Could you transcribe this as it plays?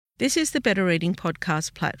This is the Better Reading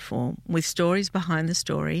podcast platform with stories behind the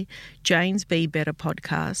story, Jane's Be Better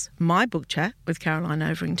podcast, my book chat with Caroline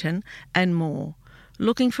Overington, and more.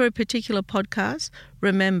 Looking for a particular podcast?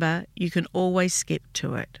 Remember, you can always skip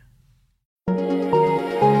to it.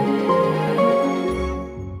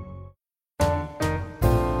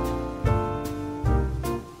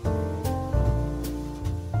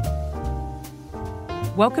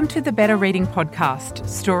 Welcome to the Better Reading podcast,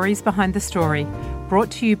 Stories Behind the Story,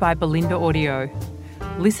 brought to you by Belinda Audio.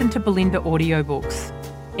 Listen to Belinda audiobooks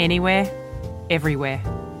anywhere, everywhere.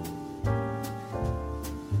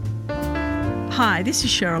 Hi, this is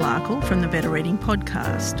Cheryl Arkle from the Better Reading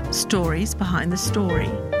podcast, Stories Behind the Story.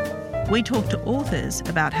 We talk to authors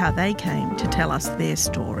about how they came to tell us their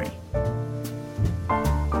story.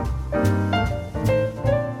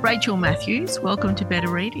 Rachel Matthews, welcome to Better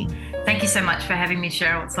Reading. Thank you so much for having me,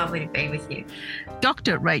 Cheryl. It's lovely to be with you.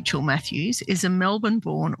 Dr. Rachel Matthews is a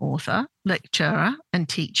Melbourne-born author, lecturer and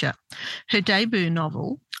teacher. Her debut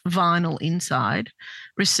novel, Vinyl Inside,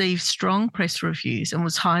 received strong press reviews and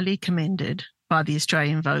was highly commended by the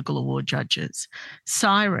Australian Vogel Award judges.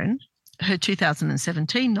 Siren, her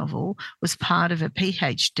 2017 novel, was part of a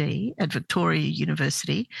PhD at Victoria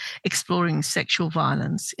University exploring sexual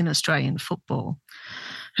violence in Australian football.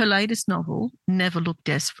 Her latest novel, Never Look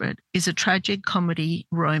Desperate, is a tragic comedy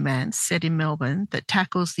romance set in Melbourne that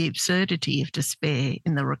tackles the absurdity of despair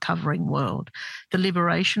in the recovering world, the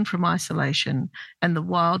liberation from isolation, and the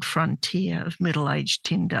wild frontier of middle-aged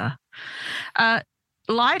Tinder.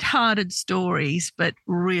 Light-hearted stories, but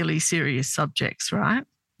really serious subjects, right?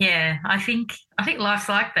 Yeah, I think life's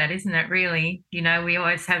like that, isn't it, really? You know, we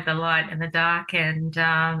always have the light and the dark, and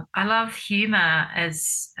I love humour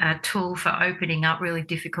as a tool for opening up really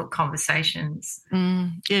difficult conversations. Yeah,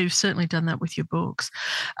 you've certainly done that with your books.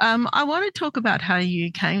 I want to talk about how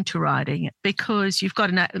you came to writing, because you've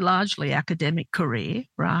got a largely academic career,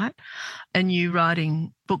 right? And you're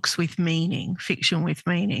writing books with meaning, fiction with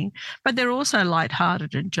meaning, but they're also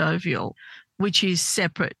lighthearted and jovial, which is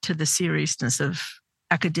separate to the seriousness of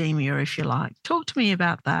academia, if you like. Talk to me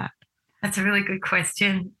about that. That's a really good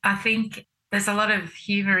question. I think there's a lot of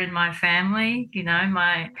humour in my family. You know,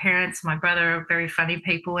 my parents, my brother are very funny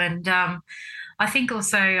people. And I think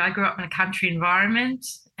also I grew up in a country environment,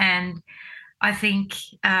 and I think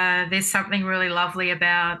there's something really lovely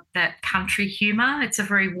about that country humour. It's a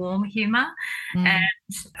very warm humour. And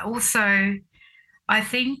also, I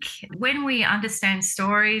think when we understand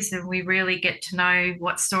stories and we really get to know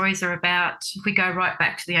what stories are about, if we go right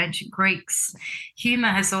back to the ancient Greeks, humour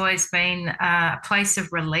has always been a place of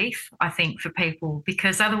relief, I think, for people,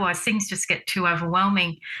 because otherwise things just get too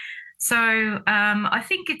overwhelming. So I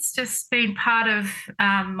think it's just been part of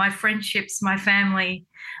my friendships, my family,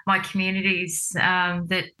 my communities,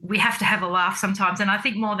 that we have to have a laugh sometimes. And I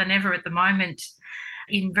think more than ever at the moment,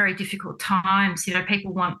 in very difficult times, you know,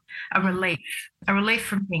 people want a relief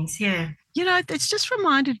from things. Yeah. You know, it's just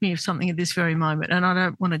reminded me of something at this very moment, and I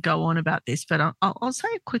don't want to go on about this, but I'll say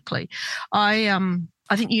it quickly. I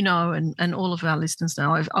think you know, and all of our listeners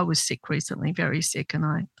know, I was sick recently, very sick, and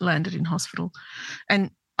I landed in hospital.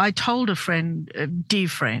 And I told a friend, a dear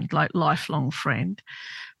friend, like lifelong friend,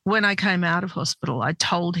 when I came out of hospital, I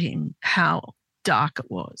told him how dark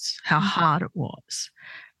it was, how hard it was,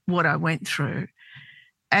 what I went through.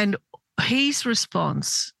 And his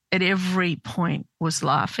response at every point was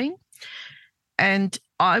laughing. And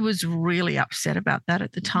I was really upset about that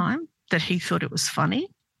at the time, that he thought it was funny.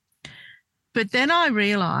 But then I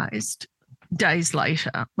realised days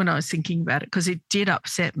later when I was thinking about it, because it did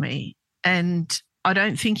upset me, and I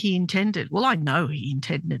don't think he intended, well, I know he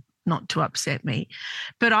intended not to upset me,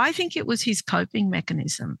 but I think it was his coping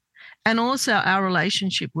mechanism. And also our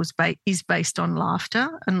relationship is based on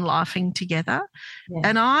laughter and laughing together. Yeah.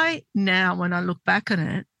 And I now, when I look back on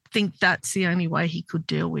it, think that's the only way he could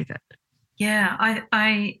deal with it. Yeah,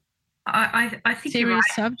 I think serious you're right.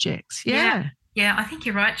 Subjects. Yeah. Yeah, I think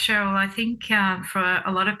you're right, Cheryl. I think for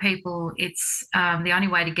a lot of people, it's the only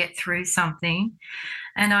way to get through something.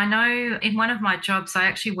 And I know in one of my jobs, I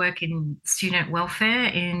actually work in student welfare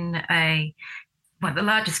in the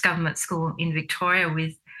largest government school in Victoria,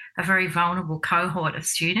 with a very vulnerable cohort of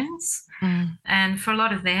students. And for a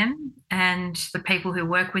lot of them and the people who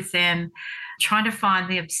work with them, trying to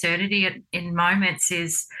find the absurdity in moments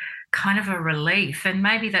is kind of a relief. And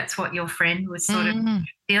maybe that's what your friend was sort of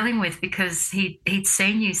dealing with, because he'd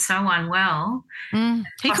seen you so unwell.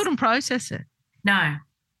 He couldn't process it. No.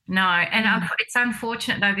 And it's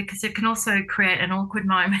unfortunate, though, because it can also create an awkward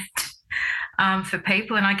moment for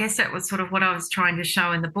people. And I guess that was sort of what I was trying to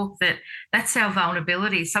show in the book, that that's our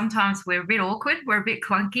vulnerability. Sometimes we're a bit awkward, we're a bit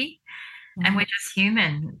clunky, and we're just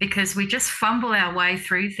human because we just fumble our way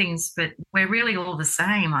through things, but we're really all the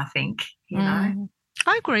same, I think, you know.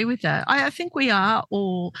 I agree with that. I think we are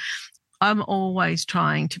all, I'm always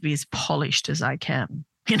trying to be as polished as I can,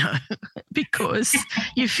 you know, because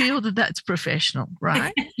you feel that that's professional,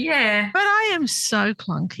 right? Yeah. But I am so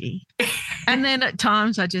clunky. And then at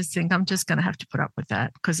times I just think I'm just going to have to put up with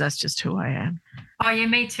that because that's just who I am. Oh, yeah,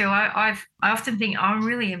 me too. I often think I'm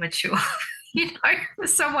really immature, you know, for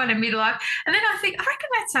someone in midlife. And then I think, I reckon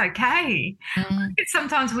that's okay.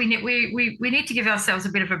 Sometimes we need to give ourselves a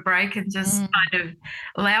bit of a break and just kind of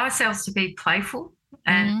allow ourselves to be playful.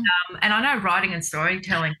 And I know writing and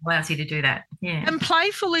storytelling allows you to do that. Yeah. And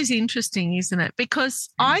playful is interesting, isn't it? Because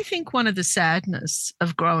I think one of the sadness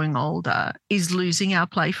of growing older is losing our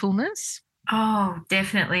playfulness. Oh,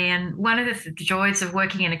 definitely. And one of the joys of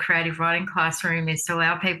working in a creative writing classroom is to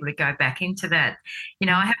allow people to go back into that. You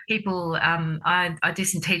know, I have people, I do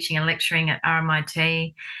some teaching and lecturing at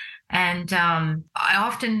RMIT. And I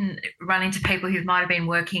often run into people who might have been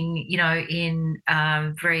working, you know, in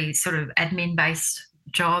very sort of admin-based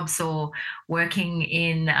jobs or working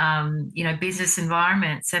in, you know, business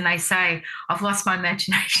environments. And they say, I've lost my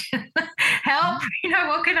imagination. Help, you know,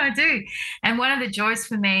 what can I do? And one of the joys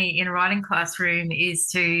for me in a writing classroom is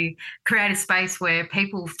to create a space where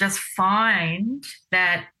people just find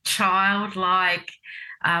that childlike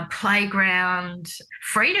playground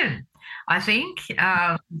freedom, I think,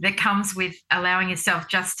 that comes with allowing yourself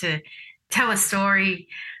just to tell a story,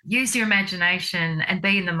 use your imagination and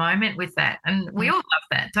be in the moment with that. And we all love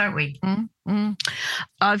that, don't we?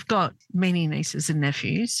 I've got many nieces and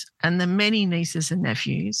nephews, and the many nieces and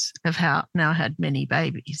nephews have now had many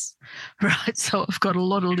babies, right? So I've got a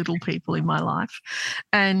lot of little people in my life.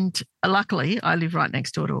 And luckily, I live right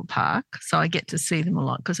next door to a park, so I get to see them a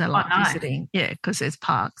lot because I like visiting. Yeah, because there's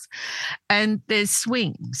parks. And there's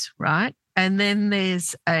swings, right? And then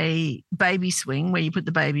there's a baby swing where you put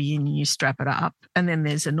the baby in and you strap it up. And then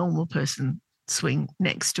there's a normal person swing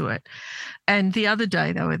next to it. And the other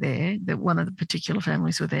day they were there, that one of the particular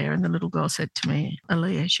families were there, and the little girl said to me,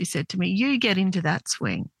 Aaliyah, she said to me, you get into that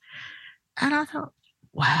swing. And I thought,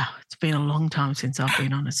 wow, it's been a long time since I've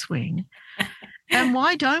been on a swing. And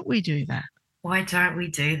why don't we do that? Why don't we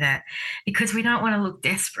do that? Because we don't want to look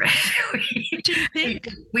desperate. Do you think?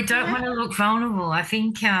 We don't want to look vulnerable. I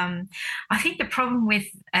think the problem with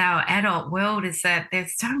our adult world is that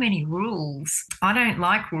there's so many rules. I don't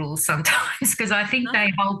like rules sometimes because I think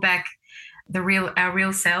they hold back our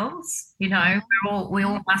real selves. You know, we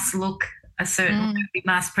all must look a certain way. We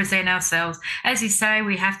must present ourselves. As you say,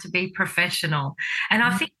 we have to be professional. And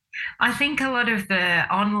I think a lot of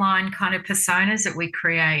the online kind of personas that we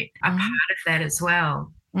create are part of that as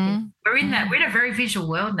well. We're in a very visual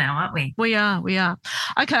world now, aren't we? We are.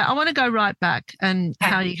 Okay, I want to go right back and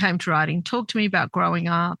how you came to writing. Talk to me about growing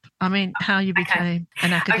up. I mean, how you became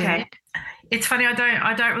an academic. Okay. It's funny,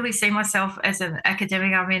 I don't really see myself as an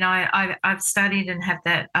academic. I mean, I've studied and have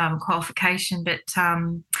that qualification, but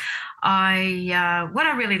what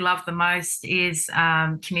I really love the most is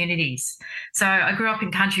communities. So I grew up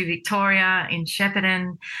in country Victoria, in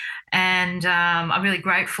Shepparton, and I'm really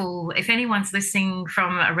grateful. If anyone's listening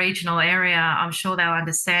from a regional area, I'm sure they'll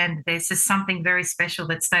understand that there's just something very special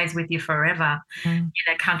that stays with you forever in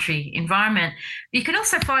a country environment. You can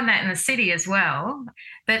also find that in the city as well.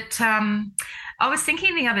 But I was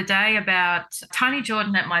thinking the other day about Tony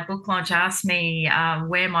Jordan at my book launch asked me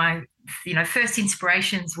where my first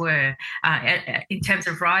inspirations were in terms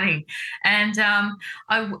of writing. And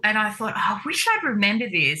I thought, I wish I'd remember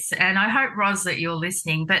this. And I hope, Ros, that you're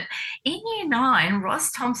listening. But in Year 9,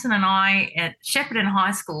 Ros Thompson and I at Shepparton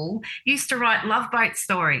High School used to write love boat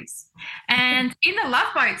stories. And in the love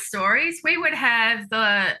boat stories, we would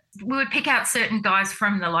pick out certain guys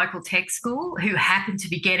from the local tech school who happened to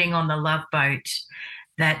be getting on the love boat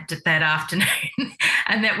that afternoon,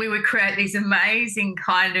 and that we would create these amazing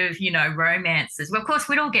kind of, romances. Well, of course,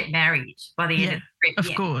 we'd all get married by the end of the trip.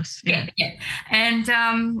 Of course. Yeah. And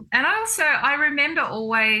I remember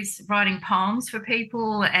always writing poems for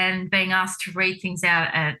people and being asked to read things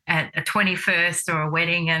out at a 21st or a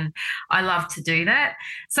wedding, and I loved to do that.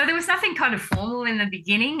 So there was nothing kind of formal in the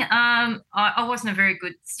beginning. I wasn't a very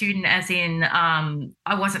good student, as in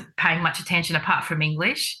I wasn't paying much attention apart from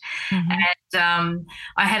English. And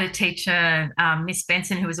I had a teacher, Miss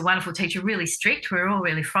Benson, who was a wonderful teacher, really strict. We were all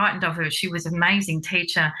really frightened of her. She was an amazing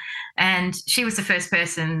teacher. And she was the first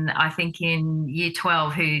person, I think, in Year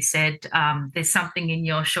 12 who said, there's something in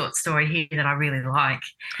your short story here that I really like.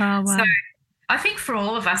 Oh, wow. So I think for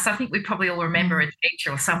all of us, I think we probably all remember a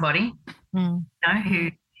teacher or somebody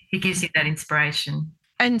who gives you that inspiration.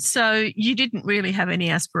 And so you didn't really have any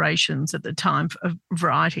aspirations at the time of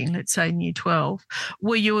writing, let's say in year 12.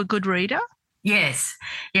 Were you a good reader? Yes.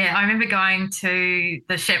 Yeah, I remember going to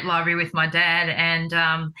the Shep Library with my dad, and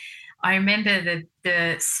I remember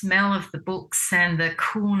the smell of the books and the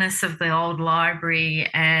coolness of the old library,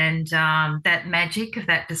 and that magic of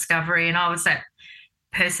that discovery. And I was that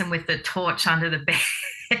person with the torch under the bed,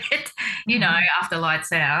 after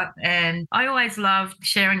lights out. And I always loved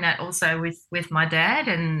sharing that also with my dad.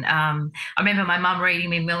 And I remember my mum reading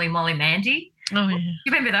me Millie Molly Mandy. Oh, yeah.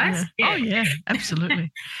 You remember those? Yeah. Oh, yeah, absolutely.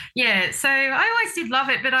 Yeah, so I always did love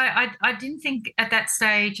it, but I didn't think at that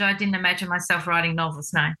stage, I didn't imagine myself writing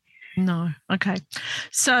novels, no. No. Okay.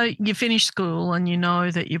 So you finish school and you know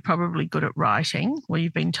that you're probably good at writing, or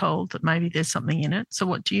you've been told that maybe there's something in it. So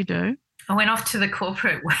what do you do? I went off to the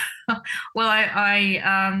corporate world. Well,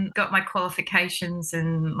 I got my qualifications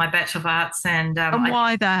and my Bachelor of Arts. And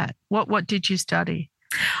why that? What did you study?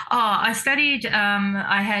 I studied,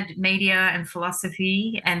 I had media and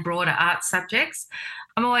philosophy and broader art subjects.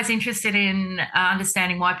 I'm always interested in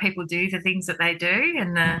understanding why people do the things that they do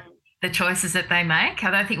and the choices that they make.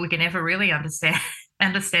 I don't think we can ever really understand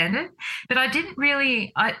it. But I didn't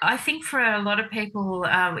really, I think for a lot of people,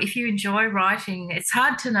 if you enjoy writing, it's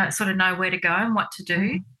hard to know where to go and what to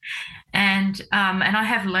do. Mm-hmm. And I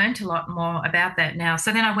have learned a lot more about that now.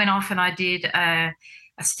 So then I went off and I did a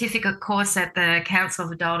certificate course at the Council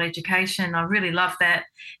of Adult Education. I really loved that.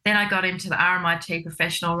 Then I got into the RMIT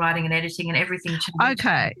professional writing and editing, and everything changed.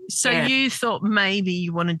 Okay. So you thought maybe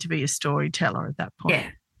you wanted to be a storyteller at that point. Yeah.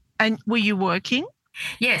 And were you working?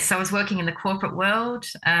 Yes, I was working in the corporate world,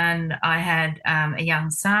 and I had a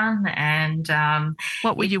young son. And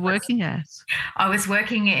what were you working as? I was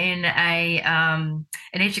working in an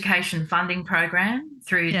education funding program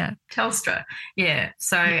through Telstra. Yeah,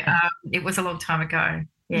 so it was a long time ago.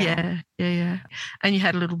 Yeah. And you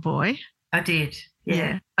had a little boy? I did.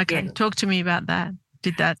 Yeah. Okay. Yeah. Talk to me about that.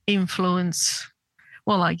 Did that influence?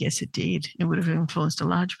 Well, I guess it did. It would have influenced a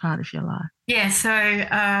large part of your life. Yeah, so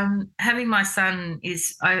having my son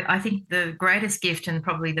is, I think, the greatest gift and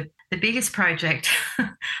probably the biggest project of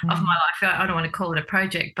my life. I don't want to call it a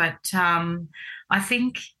project, but I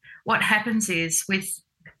think what happens is with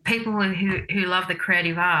people who love the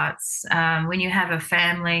creative arts, when you have a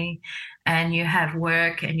family and you have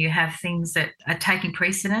work and you have things that are taking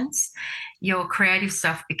precedence, your creative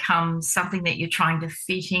stuff becomes something that you're trying to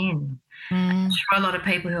fit in. I'm sure a lot of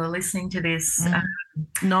people who are listening to this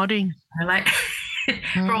nodding, like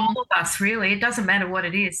for all of us, really, it doesn't matter what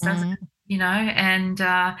it is, does it? And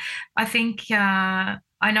I think I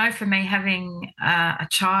know for me, having a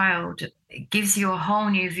child gives you a whole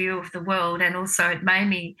new view of the world, and also it made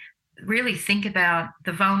me really think about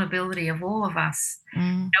the vulnerability of all of us.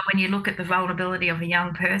 When you look at the vulnerability of a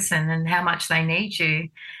young person and how much they need you,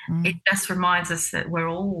 it just reminds us that we're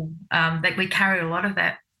all that we carry a lot of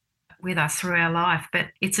that with us through our life, but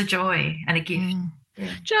it's a joy and a gift. Yeah.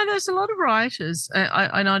 Do you know, there's a lot of writers,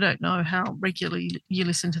 and I don't know how regularly you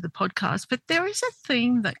listen to the podcast, but there is a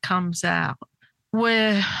theme that comes out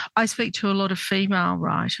where I speak to a lot of female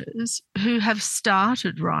writers who have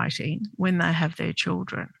started writing when they have their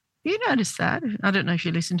children. You notice that? I don't know if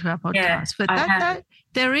you listen to our podcast, but that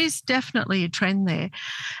there is definitely a trend there.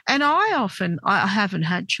 And I haven't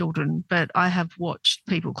had children, but I have watched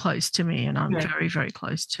people close to me, and I'm very, very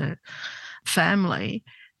close to family.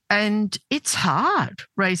 And it's hard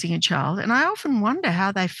raising a child. And I often wonder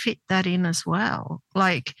how they fit that in as well.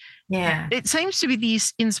 Like, it seems to be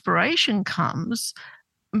this inspiration comes,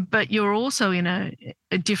 but you're also in a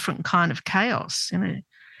different kind of chaos.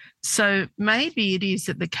 So maybe it is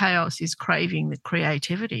that the chaos is craving the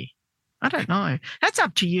creativity. I don't know. That's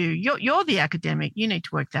up to you. You're the academic. You need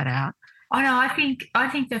to work that out. I know. I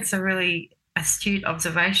think that's a really astute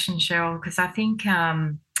observation, Cheryl, because I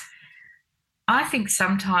think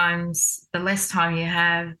sometimes the less time you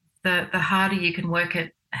have, the harder you can work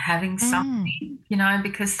at having something,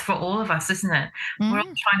 because for all of us, isn't it? We're all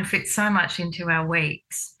trying to fit so much into our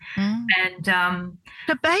weeks. And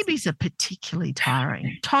the babies are particularly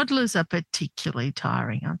tiring. Toddlers are particularly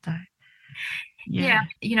tiring, aren't they? Yeah.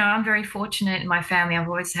 I'm very fortunate in my family. I've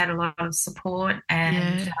always had a lot of support,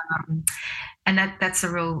 and that's a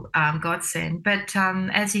real godsend. But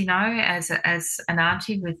as you know, as an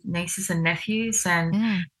auntie with nieces and nephews,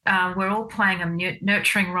 and we're all playing a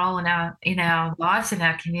nurturing role in our lives, in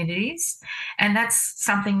our communities, and that's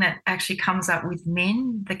something that actually comes up with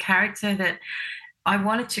Min, the character that I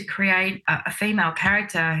wanted to create, a female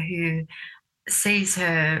character who sees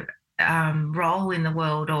her role in the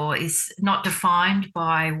world, or is not defined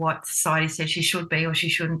by what society says she should be or she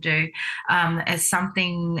shouldn't do, as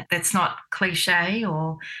something that's not cliche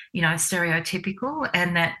or, stereotypical,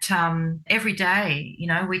 and that every day,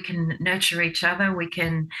 we can nurture each other, we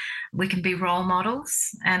can be role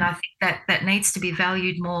models, and I think that needs to be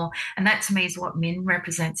valued more, and that to me is what Min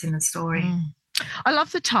represents in the story. I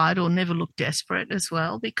love the title, Never Look Desperate, as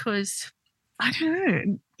well, because I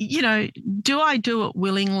don't know, do I do it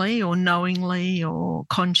willingly or knowingly or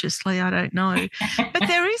consciously? I don't know. But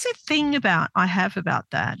there is a thing I have about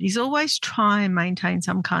that is always try and maintain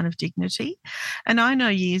some kind of dignity. And I know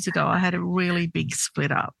years ago I had a really big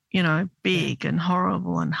split up, big and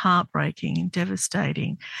horrible and heartbreaking and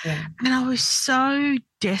devastating. Yeah. And I was so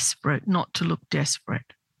desperate not to look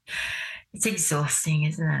desperate. It's exhausting,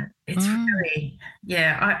 isn't it? It's really,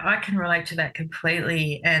 I can relate to that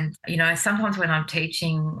completely. And, sometimes when I'm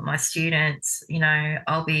teaching my students,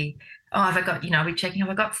 I'll be, have I got, I'll be checking, have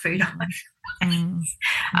I got food on my face?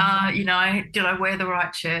 Did I wear the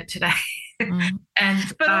right shirt today?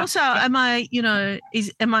 But also, am I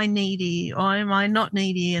needy, or am I not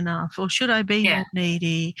needy enough, or should I be more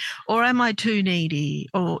needy, or am I too needy,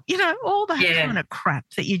 or, all that kind of crap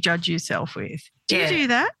that you judge yourself with. Do you do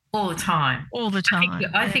that? All the time. All the time.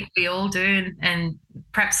 I think we all do, and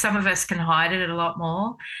perhaps some of us can hide it a lot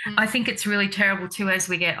more. I think it's really terrible too as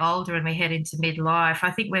we get older and we head into midlife.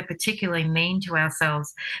 I think we're particularly mean to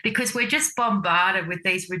ourselves because we're just bombarded with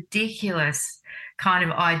these ridiculous kind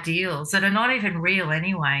of ideals that are not even real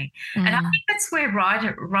anyway. And I think that's where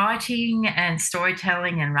writing and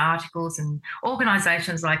storytelling and articles and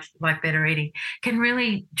organisations like Better Eating can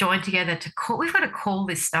really join together we've got to call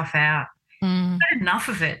this stuff out. I've had enough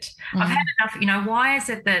of it. I've had enough. Why is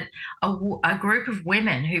it that a group of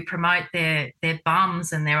women who promote their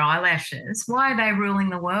bums and their eyelashes, why are they ruling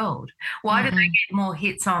the world? Why do they get more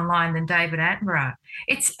hits online than David Attenborough?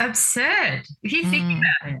 It's absurd. If you think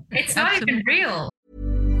about it, it's not even real.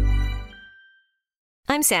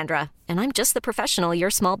 I'm Sandra, and I'm just the professional your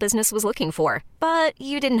small business was looking for. But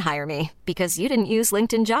you didn't hire me because you didn't use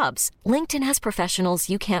LinkedIn Jobs. LinkedIn has professionals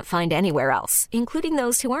you can't find anywhere else, including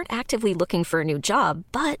those who aren't actively looking for a new job,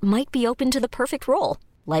 but might be open to the perfect role,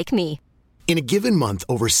 like me. In a given month,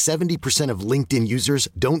 over 70% of LinkedIn users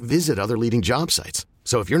don't visit other leading job sites.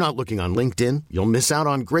 So if you're not looking on LinkedIn, you'll miss out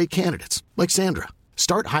on great candidates like Sandra.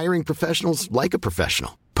 Start hiring professionals like a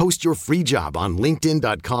professional. Post your free job on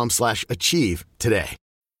linkedin.com/achieve today.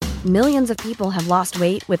 Millions of people have lost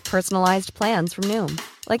weight with personalized plans from Noom.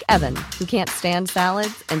 Like Evan, who can't stand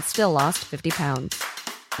salads and still lost 50 pounds.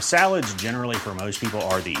 Salads generally for most people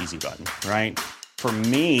are the easy button, right? For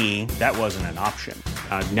me, that wasn't an option.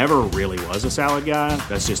 I never really was a salad guy.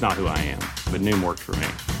 That's just not who I am. But Noom worked for me.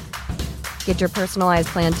 Get your personalized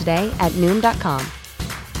plan today at Noom.com.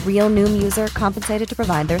 Real Noom user compensated to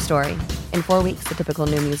provide their story. In 4 weeks, the typical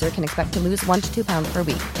Noom user can expect to lose 1 to 2 pounds per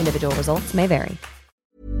week. Individual results may vary.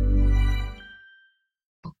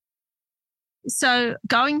 So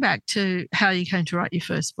going back to how you came to write your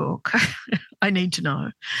first book, I need to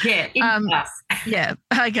know. Yeah. Yeah.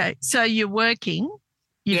 Okay. So you're working,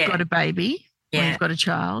 you've got a baby, or you've got a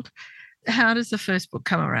child. How does the first book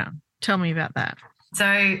come around? Tell me about that. So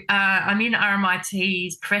I'm in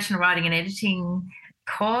RMIT's professional writing and editing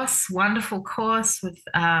course, wonderful course with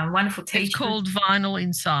wonderful teachers. It's called Vinyl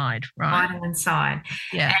Inside, right? Vinyl Inside.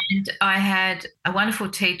 Yeah. And I had a wonderful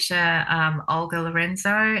teacher, Olga Lorenzo,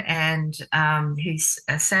 and who's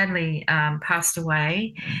sadly passed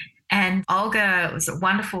away. And Olga was a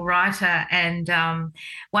wonderful writer, and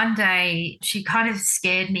one day she kind of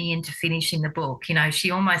scared me into finishing the book.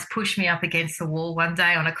 She almost pushed me up against the wall one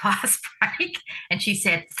day on a class break, and she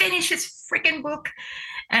said, "Finish this freaking book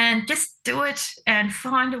and just do it and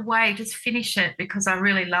find a way, just finish it because I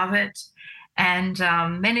really love it." And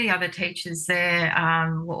many other teachers there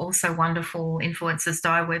were also wonderful influences,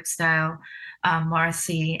 Di Webstale,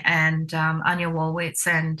 Morrissey, and Anya Wolwitz,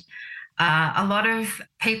 and a lot of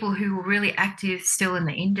people who were really active still in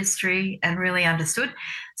the industry and really understood.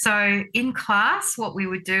 So in class, what we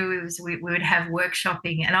would do is we would have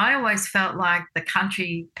workshopping, and I always felt like the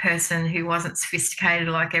country person who wasn't sophisticated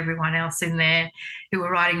like everyone else in there, who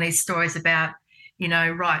were writing these stories about,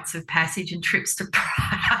 rites of passage and trips to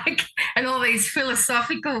Prague and all these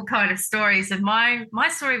philosophical kind of stories. And my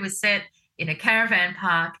story was set in a caravan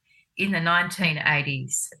park in the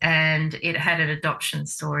 1980s, and it had an adoption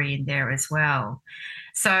story in there as well.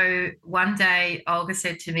 So one day Olga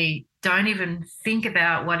said to me, "Don't even think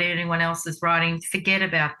about what anyone else is writing. Forget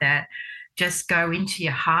about that. Just go into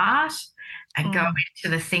your heart and go into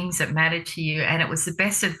the things that matter to you." And it was the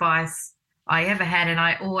best advice I ever had. And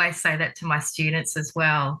I always say that to my students as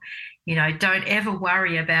well. Don't ever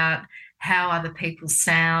worry about how other people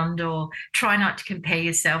sound, or try not to compare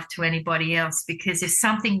yourself to anybody else, because if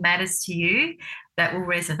something matters to you, that will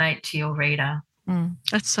resonate to your reader.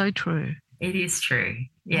 That's so true. It is true.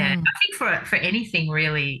 Yeah. I think for anything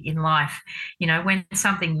really in life, when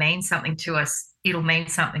something means something to us, it'll mean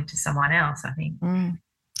something to someone else, I think.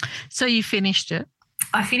 So you finished it?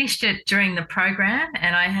 I finished it during the program,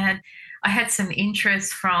 and I had some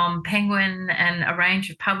interest from Penguin and a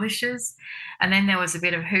range of publishers. And then there was a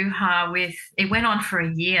bit of hoo-ha it went on for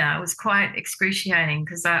a year. It was quite excruciating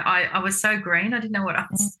because I was so green. I didn't know what I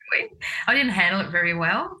was doing. I didn't handle it very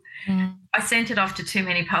well. I sent it off to too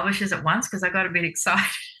many publishers at once because I got a bit excited.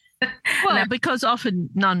 Well, because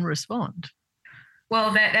often none respond.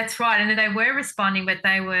 Well, that's right. And they were responding, but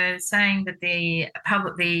they were saying that the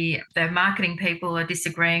marketing people are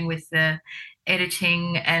disagreeing with the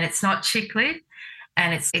editing, and it's not chick lit,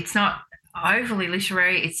 and it's not overly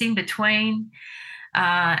literary. It's in between.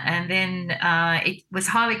 And then it was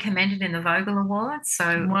highly commended in the Vogel Awards.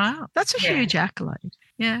 So wow, that's a huge accolade.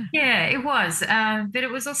 Yeah. Yeah, it was. But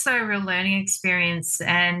it was also a real learning experience.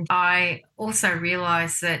 And I also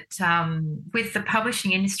realised that with the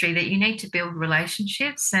publishing industry that you need to build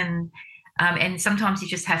relationships, and sometimes you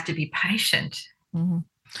just have to be patient.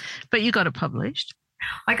 But you got it published.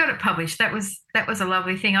 I got it published. That was a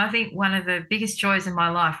lovely thing. I think one of the biggest joys in my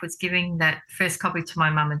life was giving that first copy to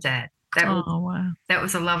my mum and dad. Wow. That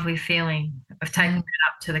was a lovely feeling of taking it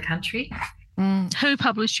up to the country. Who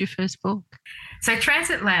published your first book? So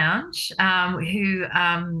Transit Lounge, who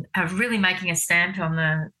are really making a stamp on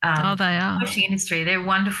the they are. publishing industry. They're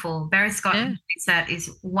wonderful. Barry Scott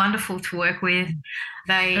is wonderful to work with.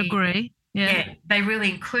 They agree. Yeah, they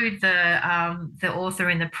really include the author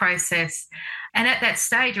in the process. And at that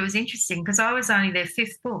stage, it was interesting because I was only their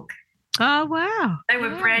fifth book. Oh, wow. They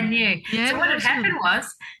were brand new. Yeah, so what had happened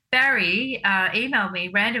was Barry emailed me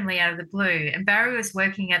randomly out of the blue, and Barry was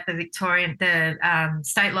working at the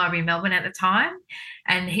State Library in Melbourne at the time,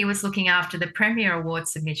 and he was looking after the Premier Award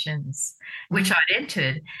submissions, which I'd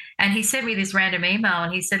entered. And he sent me this random email,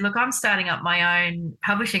 and he said, look, I'm starting up my own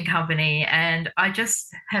publishing company, and I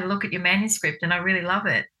just had a look at your manuscript, and I really love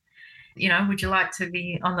it. Would you like to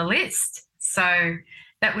be on the list? So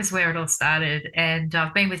that was where it all started. And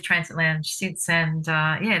I've been with Transit Lounge since, and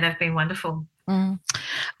they've been wonderful.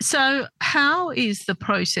 So how is the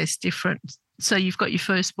process different? So you've got your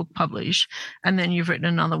first book published, and then you've written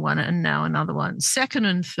another one, and now another one. Second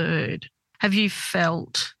and third, have you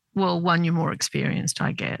felt, well, one, you're more experienced,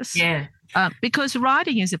 I guess. Yeah. Because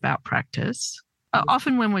writing is about practice.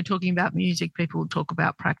 Often when we're talking about music, people will talk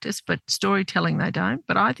about practice, but storytelling they don't.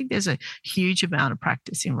 But I think there's a huge amount of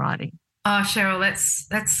practice in writing. Oh, Cheryl,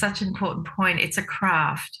 that's such an important point. It's a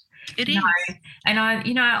craft. It is. And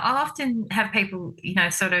I'll often have people,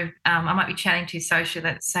 sort of, I might be chatting to social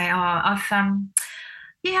that say,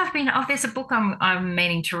 there's a book I'm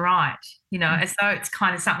meaning to write, as though it's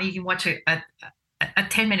kind of something you can watch a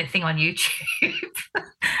 10-minute thing on YouTube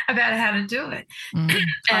about how to do it.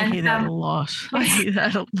 I hear that a lot.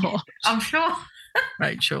 I'm sure.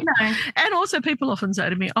 Rachel. And also people often say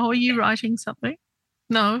to me, oh, are you writing something?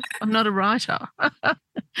 No, I'm not a writer.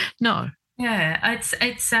 No. Yeah,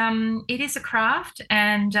 it is a craft.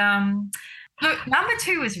 And look, number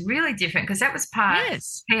 2 was really different because that was part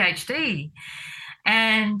PhD.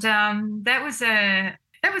 And that was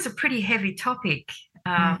a pretty heavy topic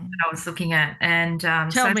that I was looking at. And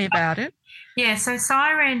tell me about it. Yeah, so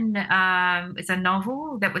Siren is a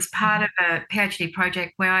novel that was part of a PhD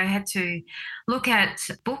project where I had to look at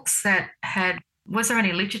books that was there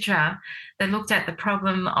any literature that looked at the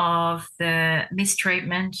problem of the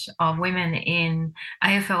mistreatment of women in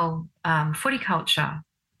AFL footy culture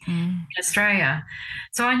in Australia?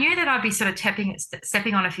 So I knew that I'd be sort of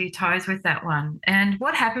stepping on a few toes with that one. And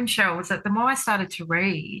what happened, Cheryl, was that the more I started to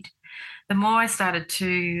read, the more I started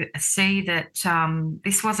to see that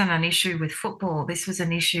this wasn't an issue with football. This was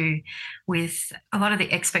an issue with a lot of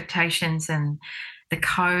the expectations and the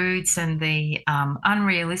codes and the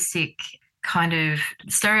unrealistic kind of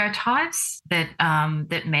stereotypes that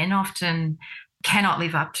men often cannot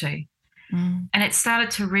live up to. And it started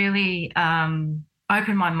to really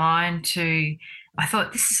open my mind to, I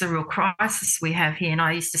thought, this is a real crisis we have here. And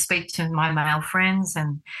I used to speak to my male friends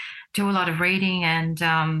and do a lot of reading, and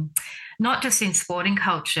not just in sporting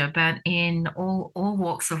culture, but in all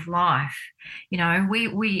walks of life.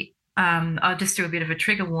 I'll just do a bit of a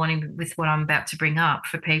trigger warning with what I'm about to bring up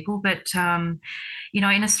for people. But,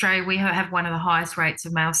 in Australia, we have one of the highest rates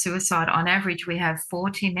of male suicide. On average, we have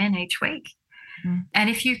 40 men each week. And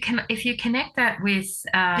if you connect that with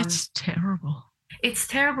it's terrible. It's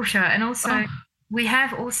terrible, show. And also we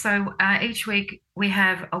have each week we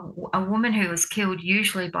have a woman who is killed,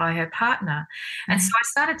 usually by her partner. And so I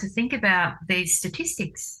started to think about these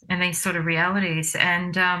statistics and these sort of realities.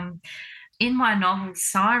 And in my novel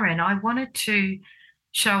Siren, I wanted to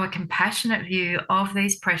show a compassionate view of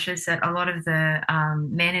these pressures that a lot of the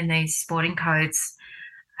men in these sporting codes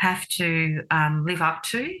have to live up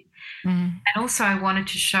to. And also I wanted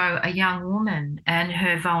to show a young woman and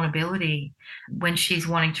her vulnerability when she's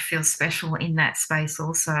wanting to feel special in that space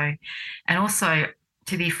also. And also,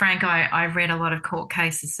 to be frank, I read a lot of court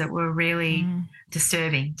cases that were really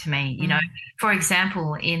disturbing to me. You know, for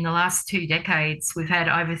example, in the last 2 decades, we've had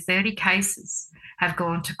over 30 cases have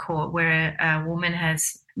gone to court where a woman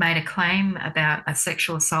has made a claim about a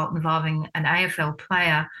sexual assault involving an AFL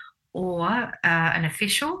player or an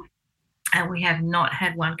official, and we have not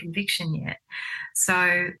had one conviction yet.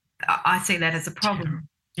 So I see that as a problem.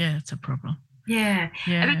 Yeah, it's a problem. Yeah.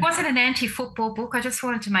 And it wasn't an anti-football book. I just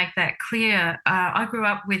wanted to make that clear. I grew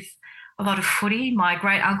up with a lot of footy. My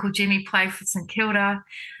great uncle Jimmy played for St Kilda.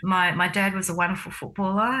 My dad was a wonderful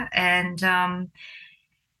footballer, and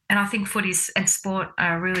I think footy and sport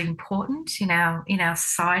are really important in our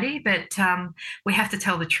society. But we have to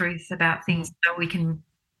tell the truth about things so we can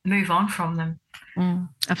move on from them.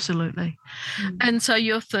 Absolutely. And so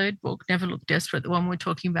your third book, Never Look Desperate, the one we're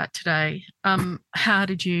talking about today, how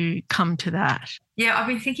did you come to that? Yeah, I've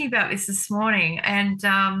been thinking about this morning,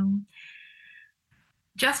 and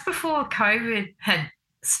just before COVID had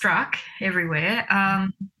struck everywhere,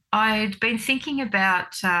 I'd been thinking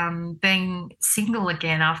about being single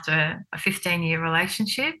again after a 15-year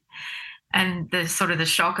relationship, and the sort of the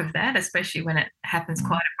shock of that, especially when it happens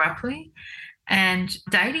quite abruptly, and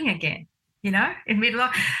dating again, you know, in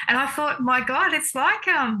midlife. And I thought, my God, it's like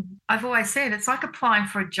I've always said, it's like applying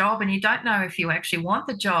for a job and you don't know if you actually want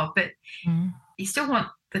the job, but you still want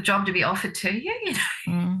the job to be offered to you. You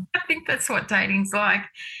know? I think that's what dating's like.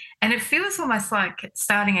 And it feels almost like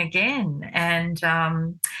starting again. And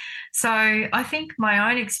so I think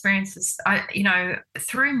my own experiences,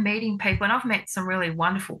 through meeting people, and I've met some really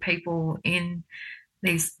wonderful people in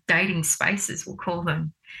these dating spaces, we'll call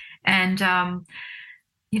them, and,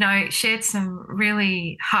 shared some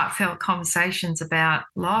really heartfelt conversations about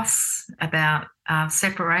loss, about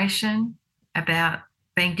separation, about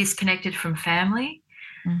being disconnected from family,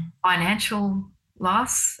 financial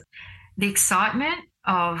loss, the excitement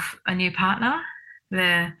of a new partner,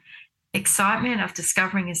 the excitement of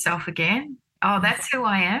discovering yourself again. Oh, that's who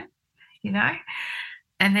I am, you know.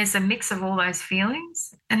 And there's a mix of all those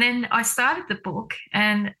feelings. And then I started the book,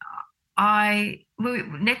 and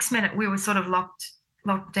next minute we were sort of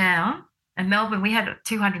locked down. And Melbourne, we had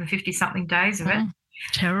 250 something days of it.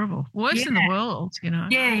 Terrible. Worst in the world, you know.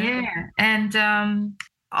 Yeah. And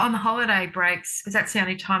on the holiday breaks, because that's the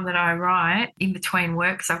only time that I write in between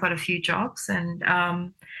work, because I've got a few jobs. And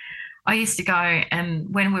I used to go,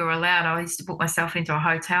 and when we were allowed, I used to book myself into a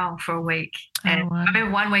hotel for a week. And I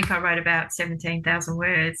remember one week I wrote about 17,000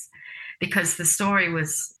 words, because the story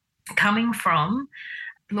was coming from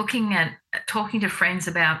looking at talking to friends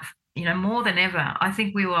about, you know, more than ever, I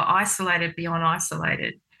think we were isolated beyond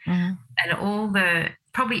isolated. And all the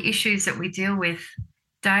probably issues that we deal with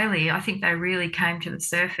daily, I think they really came to the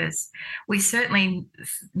surface. We certainly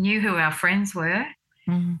knew who our friends were.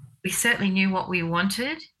 We certainly knew what we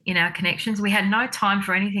wanted in our connections. We had no time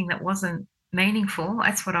for anything that wasn't meaningful.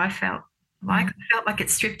 That's what I felt like. I felt like it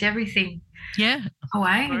stripped everything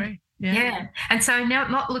away. Yeah. And so now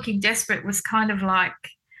not looking desperate was kind of like,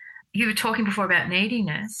 you were talking before about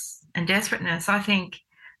neediness and desperateness. I think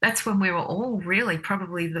that's when we were all really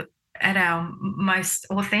probably at our most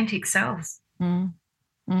authentic selves.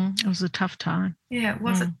 It was a tough time. Yeah, it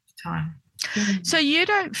was a tough time. So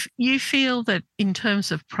you feel that in terms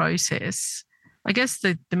of process, I guess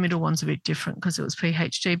the middle one's a bit different because it was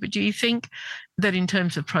PhD, but do you think that in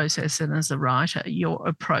terms of process and as a writer, your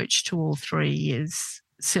approach to all three is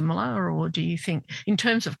similar, or do you think in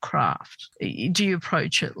terms of craft, do you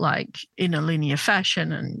approach it like in a linear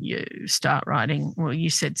fashion and you start writing, well, you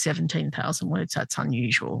said 17,000 words, that's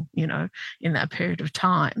unusual, you know, in that period of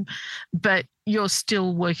time, but you're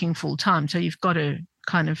still working full time, so you've got to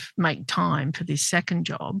kind of make time for this second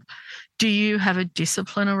job. Do you have a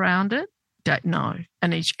discipline around it? No,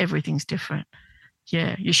 and everything's different.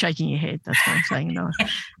 Yeah, you're shaking your head. That's what I'm saying. No.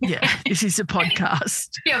 Yeah, this is a podcast.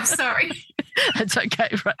 Yeah, I'm sorry. That's okay,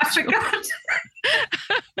 Rachel. I forgot.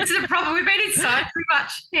 This is a problem. We've been inside too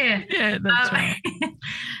much. Yeah. Yeah, that's right.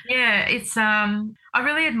 Yeah, it's I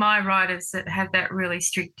really admire writers that have that really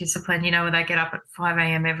strict discipline, where they get up at 5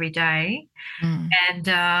 a.m. every day. Mm. And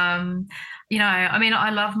I mean, I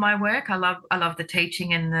love my work. I love the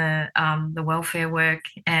teaching and the welfare work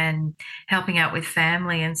and helping out with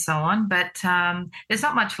family and so on. But there's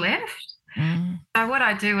not much left. Mm. So what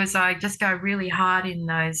I do is I just go really hard in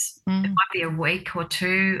those. It might be a week or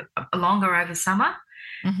two longer over summer.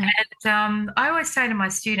 Mm-hmm. And I always say to my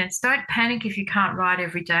students, don't panic if you can't write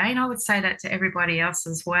every day. And I would say that to everybody else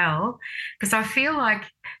as well, because I feel like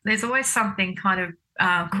there's always something kind of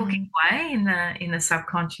cooking away in the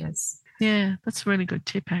subconscious. Yeah, that's a really good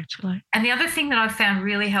tip, actually. And the other thing that I've found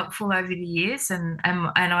really helpful over the years, and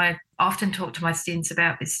I often talk to my students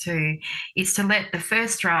about this too, is to let the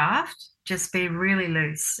first draft just be really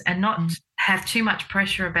loose and not have too much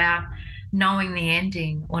pressure about knowing the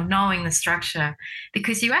ending or knowing the structure,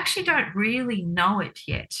 because you actually don't really know it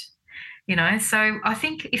yet. So I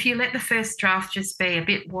think if you let the first draft just be a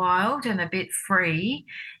bit wild and a bit free,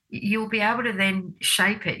 you'll be able to then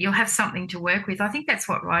shape it. You'll have something to work with. I think that's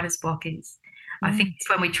what writer's block is. I think it's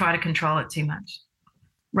when we try to control it too much.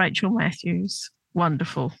 Rachel Matthews,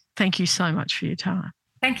 wonderful. Thank you so much for your time.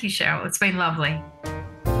 Thank you, Cheryl. It's been lovely.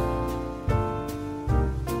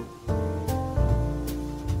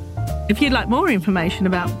 If you'd like more information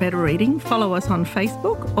about Better Reading, follow us on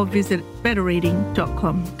Facebook or visit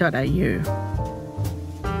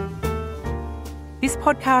betterreading.com.au. This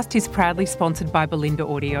podcast is proudly sponsored by Belinda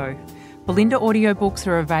Audio. Belinda audiobooks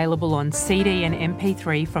are available on CD and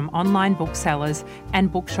MP3 from online booksellers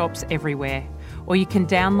and bookshops everywhere, or you can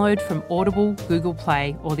download from Audible, Google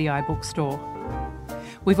Play or the iBook Store.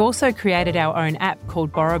 We've also created our own app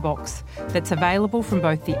called BorrowBox that's available from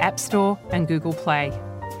both the App Store and Google Play.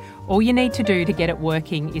 All you need to do to get it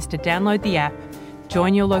working is to download the app,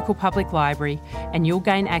 join your local public library, and you'll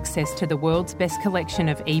gain access to the world's best collection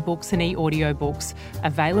of ebooks and e-audiobooks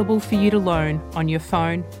available for you to loan on your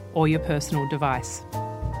phone or your personal device.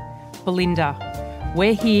 Belinda,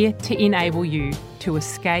 we're here to enable you to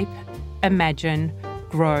escape, imagine,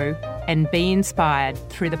 grow, and be inspired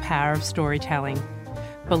through the power of storytelling.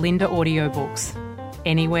 Belinda Audiobooks.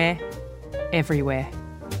 Anywhere, everywhere.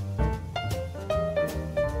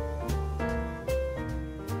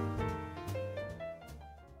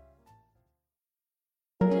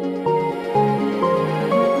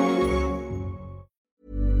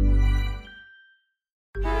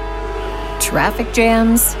 Traffic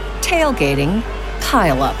jams, tailgating,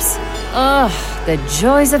 pile-ups. Ugh, the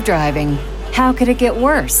joys of driving. How could it get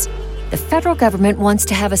worse? The federal government wants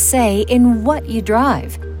to have a say in what you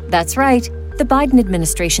drive. That's right. The Biden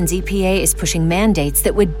administration's EPA is pushing mandates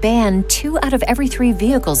that would ban 2 out of every 3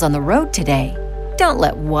 vehicles on the road today. Don't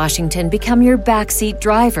let Washington become your backseat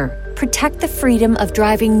driver. Protect the freedom of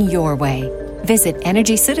driving your way. Visit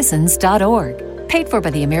EnergyCitizens.org. Paid for by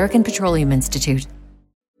the American Petroleum Institute.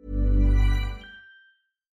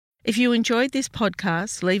 If you enjoyed this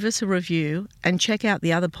podcast, leave us a review and check out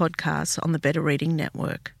the other podcasts on the Better Reading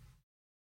Network.